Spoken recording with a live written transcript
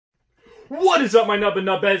What is up, my nubbin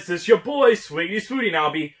nubbeds? This is your boy, Swiggity Swooty, and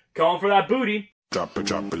I'll be calling for that booty. Drop it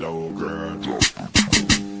low, girl. Drop it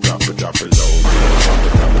low, girl. Drop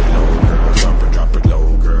it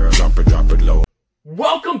low, girl. Drop it low.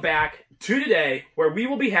 Welcome back to today, where we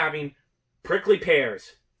will be having prickly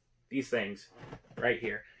pears. These things, right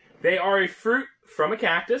here. They are a fruit from a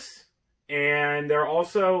cactus, and they're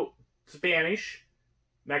also Spanish,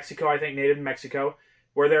 Mexico, I think, native Mexico,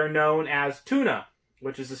 where they're known as tuna,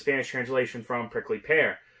 which is the Spanish translation from prickly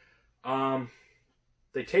pear.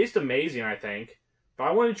 They taste amazing, I think. But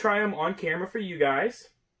I want to try them on camera for you guys.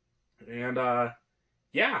 And,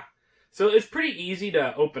 yeah. So it's pretty easy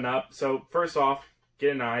to open up. So first off,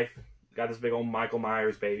 get a knife. Got this big old Michael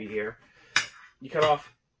Myers baby here. You cut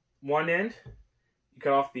off one end. You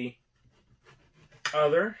cut off the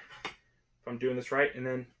other. If I'm doing this right. And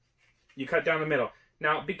then you cut down the middle.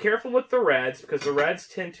 Now, be careful with the reds, because the reds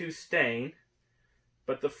tend to stain.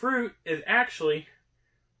 But the fruit is actually,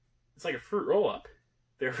 it's like a fruit roll-up.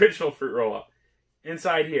 The original fruit roll-up.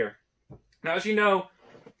 Inside here. Now, as you know,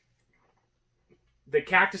 the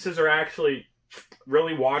cactuses are actually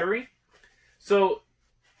really watery. So,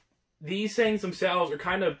 these things themselves are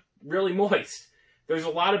kind of really moist. There's a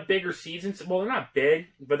lot of bigger seeds. Well, they're not big,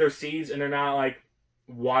 but they're seeds, and they're not like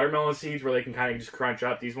watermelon seeds where they can kind of just crunch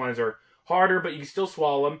up. These ones are harder, but you can still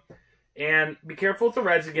swallow them. And be careful with the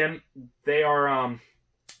reds again. They are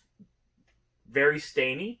very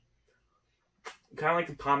stainy. Kind of like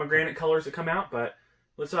the pomegranate colors that come out, but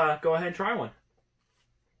let's go ahead and try one.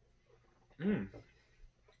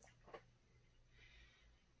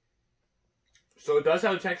 So it does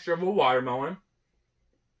have the texture of a watermelon.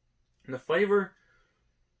 And the flavor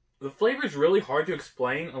is really hard to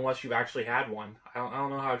explain unless you've actually had one. I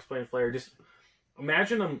don't know how to explain the flavor. Just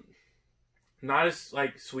imagine them not as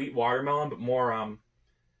like sweet watermelon, but more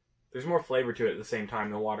there's more flavor to it at the same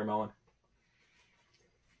time than watermelon.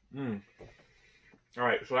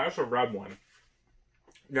 Alright, so that's a red one.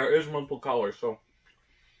 There is multiple colors, so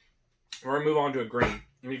we're going to move on to a green.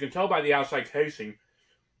 And you can tell by the outside casing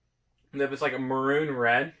that if it's like a maroon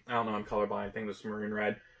red, I don't know, I'm colorblind, I think this is maroon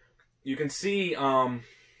red. You can see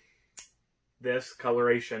this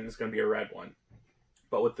coloration is going to be a red one.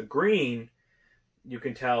 But with the green, you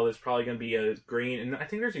can tell it's probably going to be a green. And I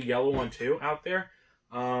think there's a yellow one too out there.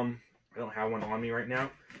 I don't have one on me right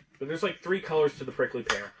now. But there's like 3 colors to the prickly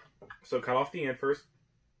pear. So cut off the end first.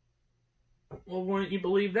 Well, wouldn't you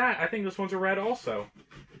believe that? I think this one's a red also.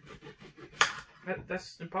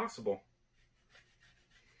 That's impossible.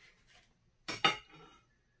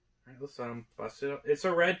 Alright, let's bust it up. It's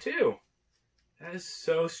a red too. That is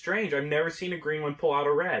so strange. I've never seen a green one pull out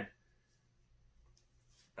a red.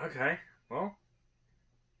 Okay, well.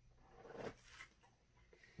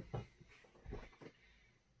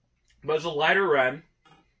 But it's a lighter red.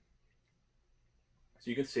 So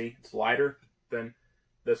you can see, it's lighter than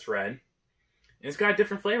this red. And it's got a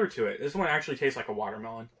different flavor to it. This one actually tastes like a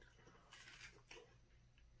watermelon.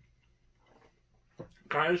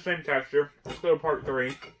 Kind of the same texture. Let's go to part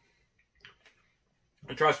 3.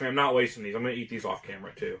 And trust me, I'm not wasting these. I'm going to eat these off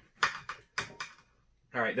camera too.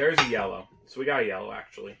 Alright, there's a yellow. So we got a yellow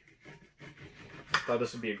actually. Thought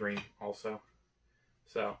this would be a green also.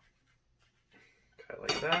 So, cut it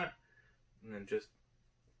like that. And then just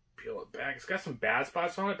peel it back. It's got some bad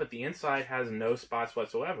spots on it, but the inside has no spots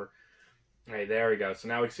whatsoever. Alright, there we go. So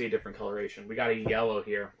now we can see a different coloration. We got a yellow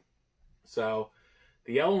here. So,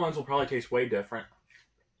 the yellow ones will probably taste way different.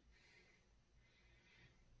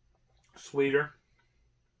 Sweeter.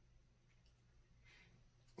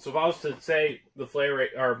 So if I was to say the flavor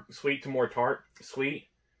are sweet to more tart, sweet,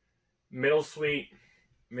 middle sweet,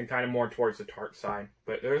 and then kind of more towards the tart side.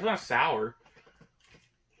 But there's not sour.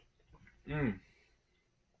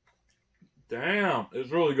 Damn,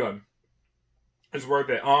 it's really good. It's worth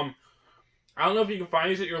it. I don't know if you can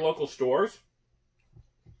find these at your local stores,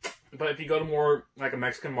 but if you go to more like a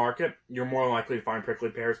Mexican market, you're more likely to find prickly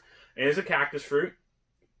pears. It is a cactus fruit,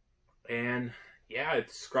 and yeah,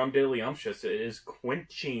 it's scrumdiddlyumptious. It is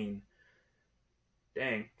quenching.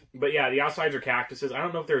 Dang. But yeah, the outsides are cactuses. I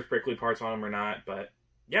don't know if there's prickly parts on them or not, but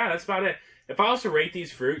yeah, that's about it. If I was to rate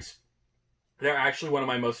these fruits, they're actually one of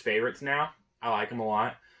my most favorites now. I like them a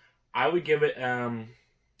lot. I would give it, I'll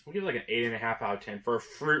give it like an 8.5 out of 10 for a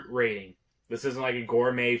fruit rating. This isn't like a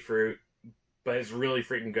gourmet fruit, but it's really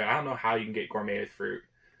freaking good. I don't know how you can get gourmet with fruit,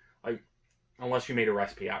 like, unless you made a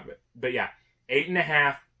recipe out of it. But yeah,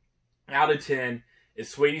 8.5 out of 10 is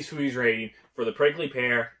Sweetie Swooty's rating for the prickly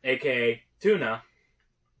pear, aka tuna.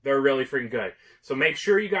 They're really freaking good. So make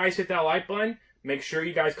sure you guys hit that like button. Make sure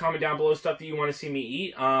you guys comment down below stuff that you want to see me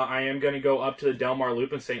eat. I am going to go up to the Del Mar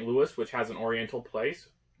Loop in St. Louis, which has an oriental place.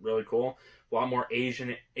 really cool. A lot more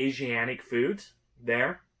Asianic foods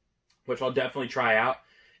there, which I'll definitely try out.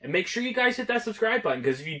 And make sure you guys hit that subscribe button,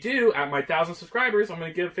 because if you do, at my 1,000 subscribers, I'm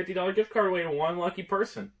going to give a $50 gift card away to one lucky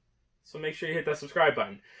person. So make sure you hit that subscribe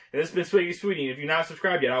button. And this has been Swooty. And if you're not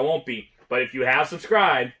subscribed yet, I won't be. But if you have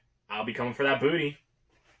subscribed, I'll be coming for that booty.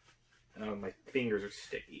 Oh, my fingers are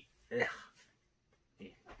sticky. Ugh.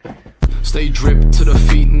 Stay dripped to the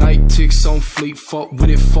feet, night ticks on fleet. Fuck with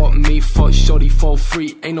it, fuck me, fuck shorty, fall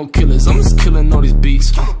free. Ain't no killers, I'm just killing all these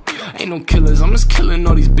beats. Ain't no killers, I'm just killing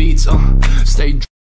all these beats. Stay